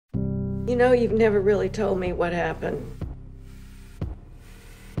You know, you've never really told me what happened.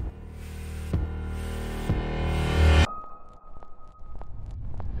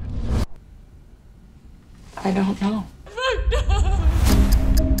 I don't know.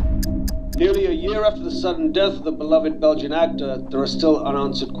 Nearly a year after the sudden death of the beloved Belgian actor, there are still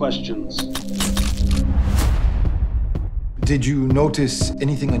unanswered questions. Did you notice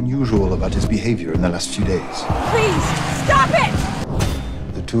anything unusual about his behavior in the last few days? Please, stop it!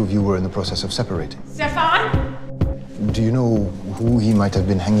 The two of you were in the process of separating. Stefan? Do you know who he might have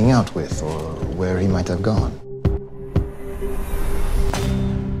been hanging out with or where he might have gone?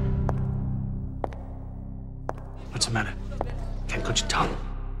 What's the matter? Can't put your tongue.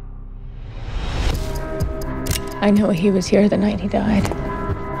 I know he was here the night he died.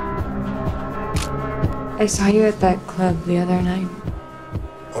 I saw you at that club the other night.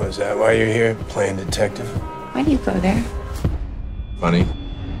 Oh, is that why you're here, playing detective? Why do you go there? Funny.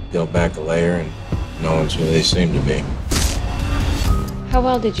 Peel back a layer and no one's who they seem to be. How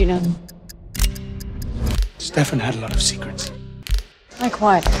well did you know them? Stefan had a lot of secrets. Like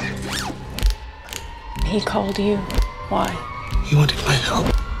what? He called you. Why? He wanted my help.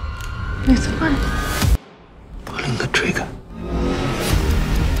 With what? Pulling the trigger.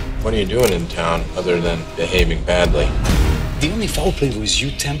 What are you doing in town other than behaving badly? The only foul play was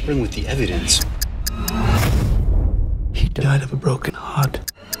you tampering with the evidence. He died of a broken heart.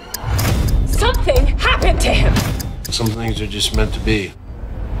 Something happened to him! Some things are just meant to be.